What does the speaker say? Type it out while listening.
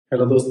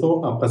Hello दोस्तों,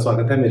 आपका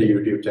स्वागत है मेरे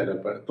यूट्यूब चैनल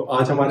पर। तो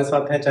आज हमारे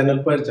साथ हैं चैनल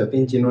पर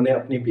जतिन, जिन्होंने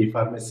अपनी B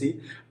pharmacy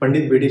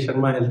Pandit B D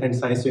Sharma health and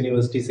science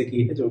university से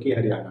की है, जो कि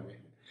हरियाणा में है।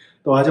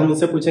 तो आज हम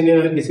उनसे पूछेंगे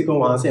अगर किसी को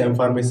वहां से एम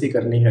फार्मेसी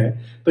करनी है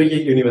तो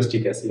ये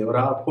यूनिवर्सिटी कैसी है। और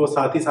आपको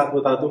साथ ही साथ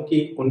बता दूं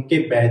कि उनके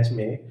बैच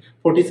में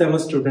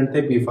 47 स्टूडेंट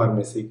थे बी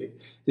फार्मेसी के,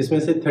 जिसमें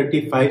से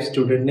 35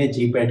 स्टूडेंट ने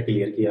जी पैट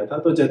क्लियर किया था।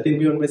 तो जतिन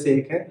भी उनमें से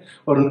एक है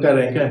और उनका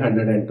रैंक है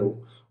 102।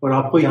 और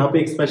आपको यहाँ पे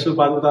एक स्पेशल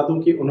बात बता दूं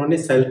कि उन्होंने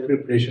सेल्फ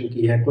प्रिपरेशन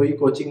की है, कोई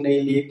कोचिंग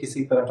नहीं ली,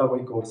 किसी तरह का कोई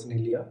कोर्स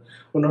नहीं लिया।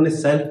 उन्होंने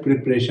सेल्फ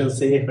प्रिपरेशन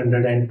से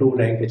 102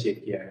 रैंक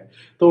अचीव किया है।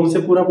 तो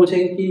उनसे पूरा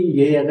पूछेंगे कि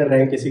ये अगर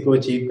रैंक किसी को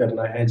अचीव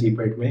करना है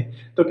जीपैट में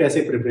तो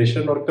कैसे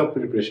प्रिपरेशन और कब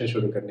प्रिपरेशन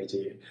शुरू करनी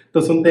चाहिए।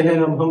 तो सुनते हैं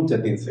हम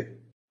जतिन से।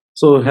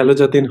 So hello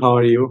Jatin, how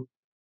are you?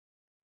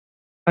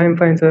 I am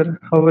fine sir,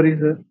 how are you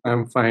sir? I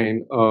am fine.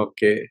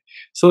 Okay.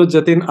 सो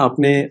जतिन,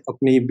 आपने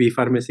अपनी बी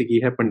फार्मेसी की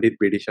है पंडित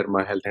B D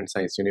Sharma health and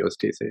science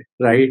university से,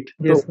 राइट?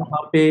 तो Yes, sir.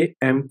 वहाँ पे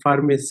एम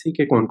फार्मेसी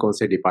के कौन कौन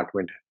से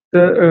डिपार्टमेंट हैं?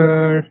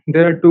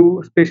 There are two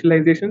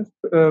specializations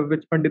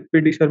which Pandit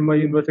P.D. Sharma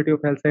University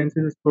of Health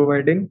Sciences is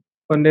providing.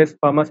 One is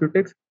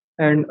pharmaceutics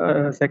and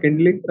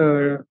secondly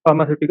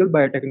pharmaceutical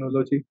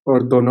biotechnology.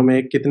 और दोनों में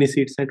कितनी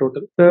सीट्स हैं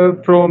total? So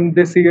from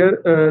this year,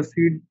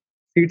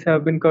 seats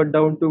have been cut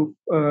down to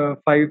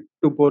five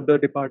to both the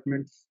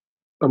departments.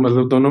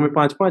 मतलब दोनों में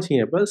 5-5 ही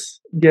हैं बस?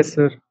 Yes,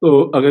 sir. तो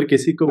अगर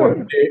किसी को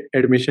वहाँ पे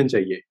एडमिशन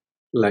चाहिए,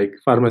 like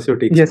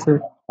pharmaceutics, Yes, sir.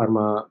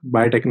 Pharma, Yes,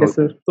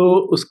 biotechnology, sir. तो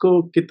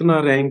उसको कितना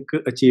रैंक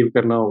अचीव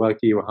करना होगा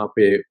कि वहाँ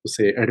पे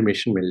उसे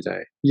एडमिशन मिल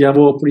जाए? या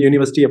वो अपनी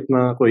यूनिवर्सिटी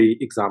अपना कोई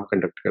एग्ज़ाम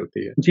कंडक्ट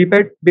करती है?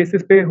 GPAT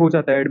बेसिस पे हो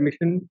जाता है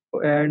admission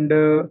and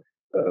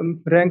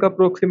rank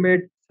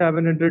approximate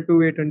 700 to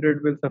 800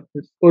 will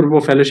suffice. और वो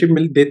फेलोशिप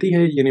मिल देती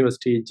है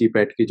यूनिवर्सिटी,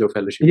 जीपैट की जो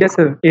fellowship? Yes,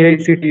 sir.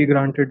 AICTE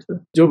granted, sir.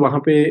 जो वहाँ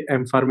पे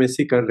एम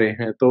फार्मेसी कर रहे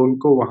हैं, तो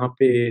उनको वहाँ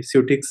पे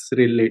स्यूटिक्स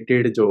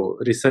रिलेटेड जो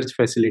रिसर्च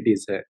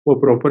फैसिलिटीज़ है, वो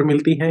प्रॉपर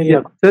मिलती हैं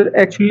या? Sir,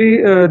 actually,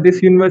 this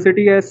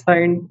university has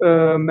signed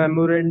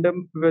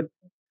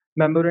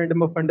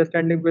memorandum of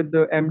understanding with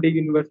the MD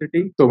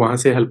University. तो वहाँ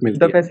से हेल्प मिलती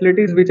The है?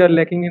 facilities which are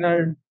lacking in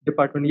our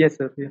department.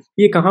 Yes, sir. Yes.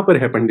 ये कहाँ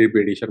पर है पंडित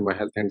B D Sharma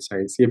health and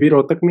science? ये भी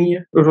रोहतक में ही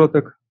है?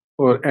 Rohtak.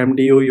 और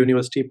एमडीयू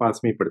यूनिवर्सिटी पास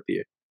में ही पड़ती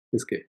है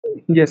इसके?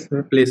 Yes,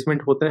 sir.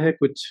 प्लेसमेंट होता है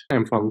कुछ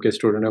एम फार्म के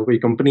स्टूडेंट है, कोई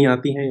कंपनी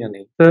आती है या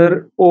नहीं? Sir,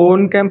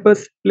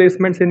 on-campus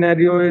placement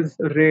scenario is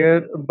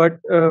rare, but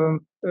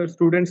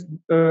students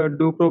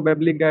do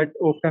probably get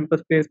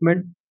off-campus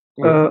placement.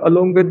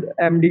 Along with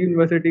MD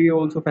University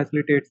also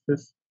facilitates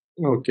this.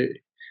 Okay.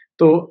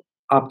 तो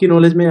आपकी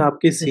नॉलेज में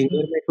आपके Yes, sir.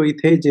 सीनियर में कोई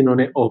थे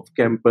जिन्होंने ऑफ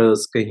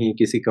कैंपस कहीं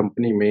किसी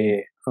कंपनी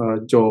में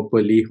जॉब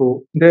ली हो?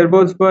 There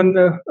was one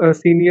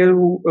senior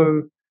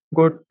who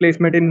got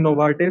placement in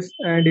Novartis,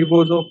 and he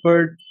was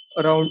offered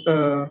around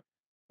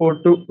 4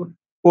 to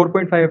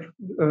 4.5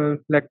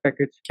 lakh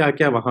package.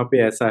 क्या-क्या वहाँ पे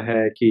ऐसा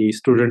है कि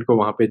स्टूडेंट को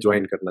वहाँ पे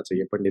जॉइन करना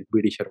चाहिए पंडित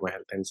B D Sharma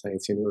health and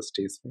science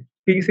universities में?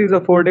 Fees is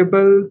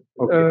affordable.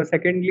 Okay.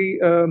 Secondly,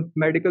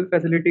 medical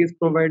facilities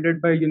provided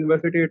by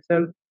university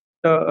itself.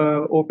 The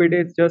OPD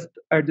is just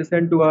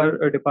adjacent to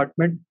our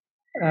department.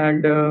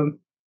 And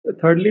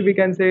thirdly, we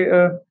can say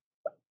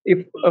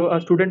if a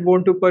student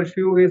want to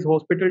pursue his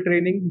hospital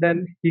training, then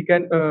he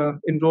can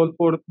enroll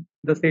for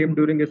the same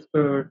during his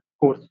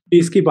course.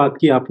 Fees की बात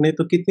की आपने,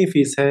 तो कितनी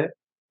fees है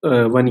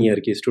 1 year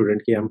की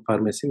student की M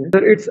pharmacy में?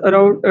 Sir, it's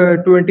around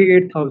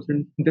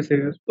 28,000 this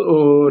year.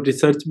 तो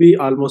रिसर्च भी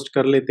ऑलमोस्ट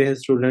कर लेते हैं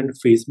स्टूडेंट,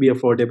 फीस भी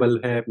अफोर्डेबल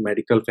है,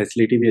 मेडिकल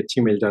फैसिलिटी भी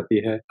अच्छी मिल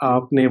जाती है।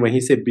 आपने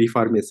वहीं से बी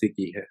फार्मेसी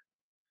की है,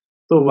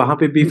 तो वहाँ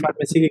पे बी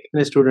फार्मेसी के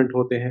कितने स्टूडेंट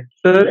होते हैं?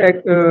 Sir,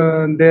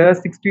 there are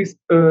 60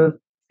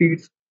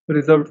 seats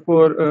reserved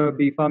for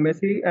B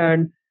pharmacy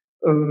and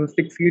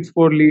 6 seats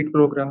for lead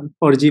program.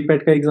 और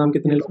जीपैट का एग्ज़ाम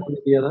कितने लोगों ने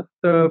दिया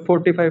था?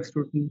 45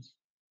 students.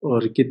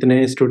 और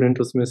कितने स्टूडेंट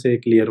उसमें से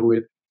क्लियर हुए?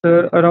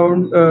 Sir,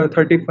 around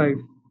 35.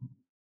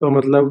 तो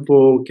मतलब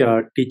वो क्या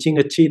टीचिंग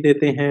अच्छी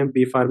देते हैं,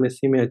 बी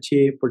फार्मेसी में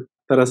अच्छी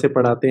तरह से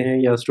पढ़ाते हैं,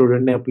 या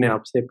स्टूडेंट ने अपने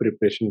आप से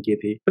प्रिपरेशन की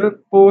थी? Sir,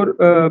 for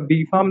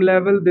B Pharm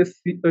level, this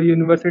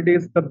university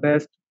is the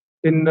best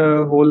in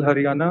whole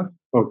Haryana.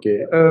 Okay.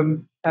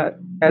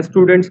 As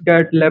students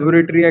get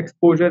laboratory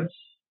exposure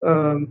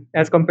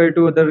as compared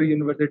to other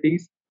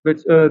universities,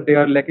 which they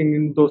are lacking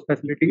in those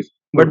facilities.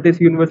 But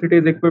this university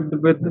is equipped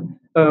with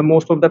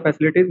most of the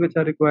facilities which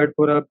are required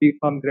for a B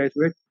Pharm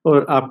graduate.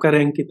 और आपका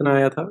rank कितना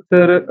आया था?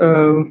 Sir,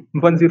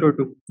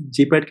 102.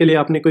 GPAT के लिए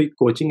आपने कोई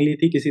coaching ली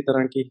थी किसी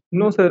तरह की?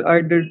 No, sir, I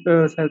did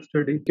self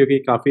study. क्योंकि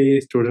काफ़ी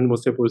स्टूडेंट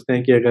मुझसे पूछते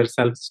हैं कि अगर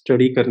सेल्फ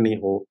स्टडी करनी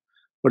हो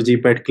और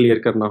जीपैट क्लियर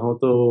करना हो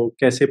तो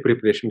कैसे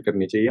प्रिपरेशन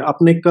करनी चाहिए?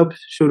 आपने कब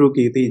शुरू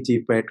की थी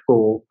जीपैट को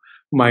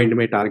माइंड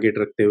में टारगेट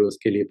रखते हुए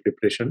उसके लिए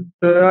preparation?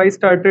 I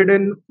started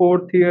in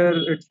fourth year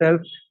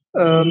itself.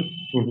 Um,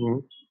 hmm, hmm.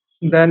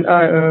 Then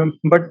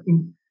but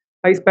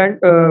I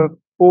spent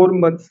 4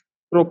 months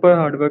proper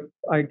hard work.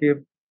 I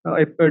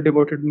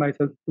devoted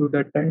myself to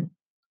that time.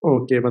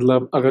 Okay,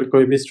 मतलब अगर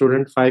कोई भी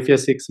स्टूडेंट 5 या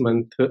 6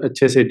 मंथ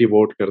अच्छे से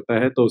डिवोट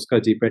करता है तो उसका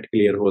जीपैट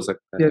क्लियर हो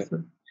सकता है। Yes,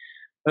 sir.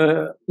 A,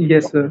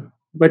 Yes, sir.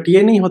 But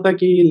ये नहीं होता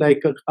कि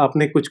लाइक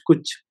आपने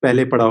कुछ-कुछ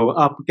पहले पढ़ा हो,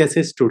 आप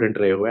कैसे स्टूडेंट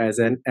रहे हो?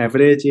 एज़ एन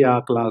एवरेज या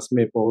क्लास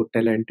में बहुत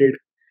टैलेंटेड?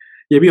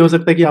 ये भी हो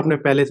सकता है कि आपने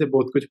पहले से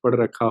बहुत कुछ पढ़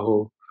रखा हो,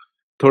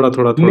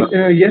 थोड़ा-थोड़ा,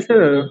 थोड़ा। Yes,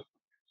 sir.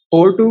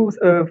 4 to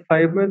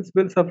 5 months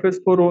will suffice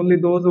for only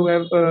those who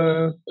have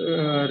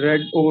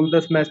read all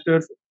the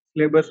semester's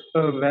syllabus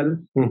well.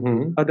 Hmm,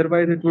 hmm.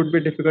 Otherwise, it would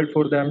be difficult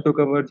for them to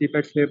cover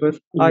GPAT syllabus.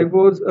 I ये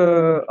was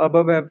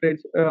above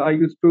average. I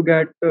used to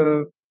get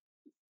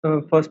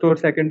first or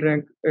second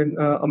rank in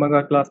among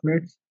our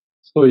classmates.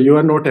 So you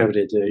are not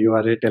average, you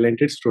are a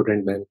talented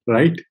student then,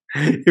 right?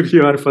 If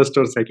you are first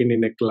or second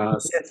in a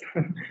class, Yes.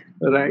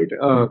 right?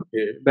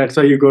 Okay, that's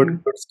why you got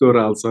good score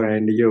also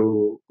and you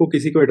को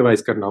किसी को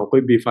advice करना हो,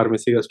 कोई B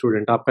pharmacy का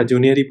student आपका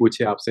junior ही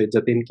पूछे आपसे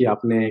जतिन कि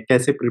आपने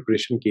कैसे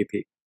प्रिपरेशन की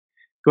थी?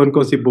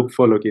 कौन-कौन सी बुक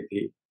फॉलो की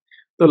थी?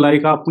 तो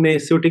लाइक आपने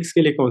स्यूटिक्स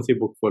के लिए कौन-सी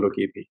बुक फॉलो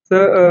की थी?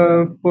 So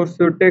for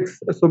Sutex,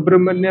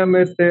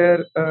 Subramaniam is there,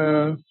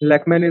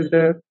 Lackman is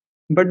there,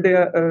 but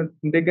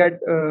they get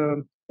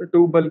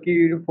too bulky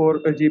for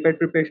GPAT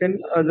preparation.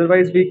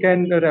 Otherwise, we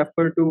can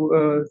refer to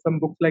some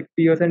books like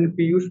Pierce and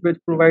Piyush, which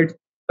provides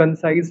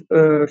concise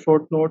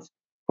short notes,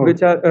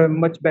 which are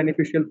much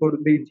beneficial for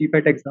the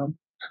GPAT exam.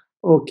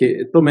 Okay,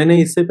 तो मैंने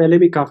इससे पहले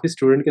भी काफ़ी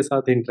student के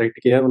साथ interact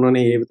किया है,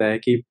 उन्होंने ये बताया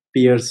कि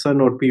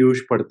पियर्सन और पीयूष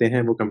पढ़ते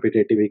हैं वो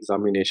कॉम्पिटिटिव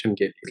एग्ज़ामिनेशन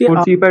के लिए। For कि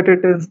आप GPAT,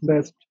 it is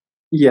best.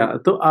 या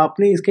तो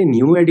आपने इसके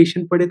न्यू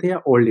एडिशन पढ़े थे या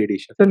old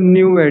addition? The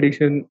new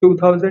edition,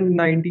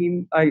 2019,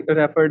 I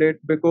referred it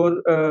because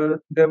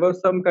there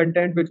was some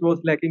content which was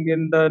lacking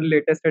in the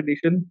latest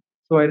edition,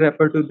 so I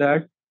referred to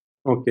that.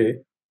 Okay,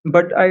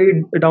 But I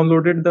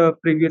downloaded the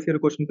previous year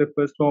question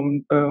papers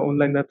from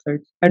online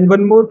websites. And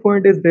one more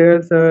point is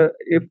there, sir,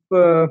 if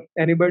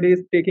anybody is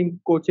taking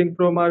coaching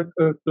from our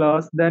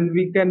class, then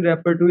we can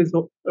refer to his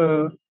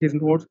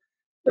notes.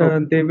 O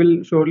They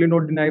will surely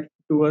not deny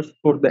to us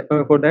for that.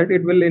 For that,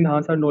 it will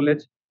enhance our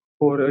knowledge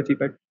for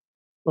GPAT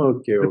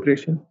okay, okay.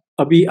 preparation.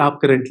 अभी आप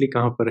currently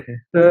कहाँ पर हैं?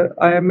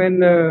 I am in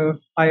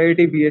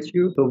IIT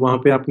BHU, तो वहाँ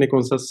पे आपने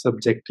कौन-सा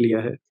सब्जेक्ट लिया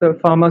है?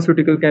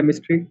 pharmaceutical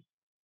chemistry,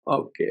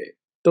 ओके,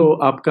 तो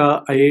आपका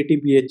आईआईटी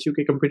बीएचयू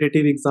के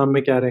कॉम्पिटिटिव एग्ज़ाम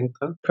में क्या रैंक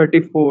था?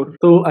 34.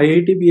 तो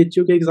आईआईटी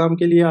बीएचयू के एग्ज़ाम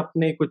के लिए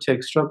आपने कुछ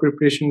एक्स्ट्रा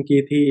प्रिपरेशन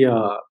की थी या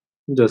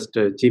जस्ट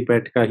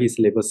जीपैट का ही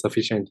syllabus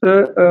sufficient?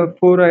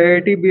 For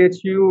IIT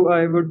BHU,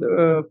 I would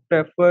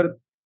prefer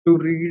to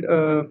read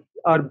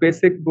our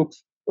basic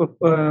books.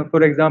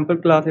 For example,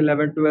 class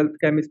 11, 12th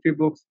chemistry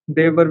books.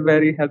 They were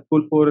very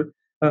helpful for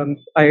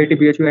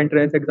IIT BHU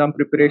entrance exam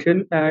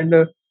preparation.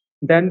 And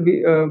then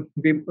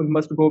we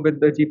must go with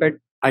the GPAT.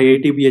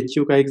 IIT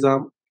BHU का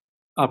exam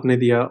आपने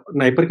दिया,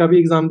 NIPER का भी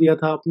exam दिया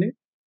था आपने?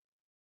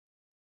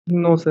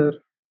 No, sir.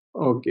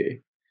 Okay,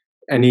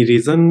 any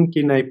reason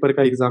कि NIPER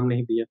का एग्ज़ाम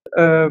नहीं दिया?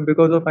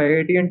 Because of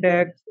IITian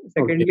tax. Okay,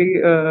 Secondly,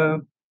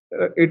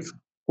 its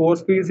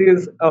course fees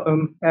is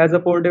as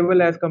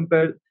affordable as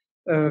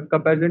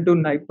comparison to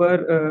NIPER.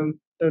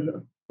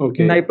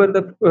 Okay. NIPER,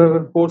 the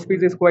course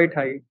fees is quite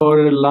high.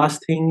 और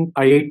last thing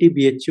IIT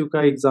BHU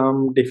का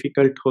exam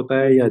difficult होता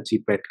है या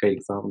GPAT का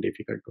exam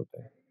difficult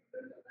होता है?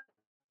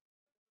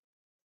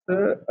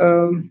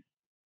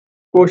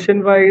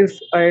 Question wise,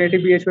 IIT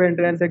BHU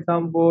entrance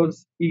exam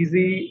was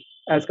easy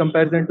as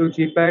comparison to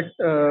GPAT.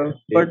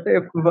 But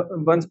if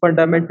once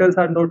fundamentals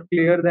are not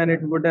clear, then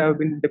it would have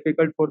been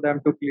difficult for them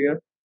to clear.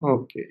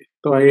 Okay,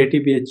 तो IIT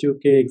BHU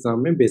के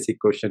exam में basic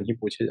question ही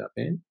पूछे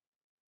जाते हैं,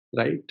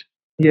 right?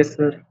 Yes,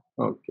 sir.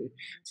 Okay.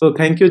 So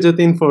thank you,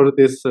 Jatin, for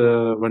this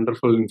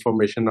wonderful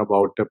information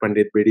about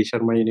Pandit BD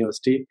Sharma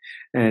university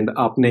and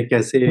आपने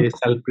कैसे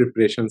self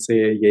preparation से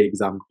ये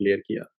एग्ज़ाम क्लियर किया।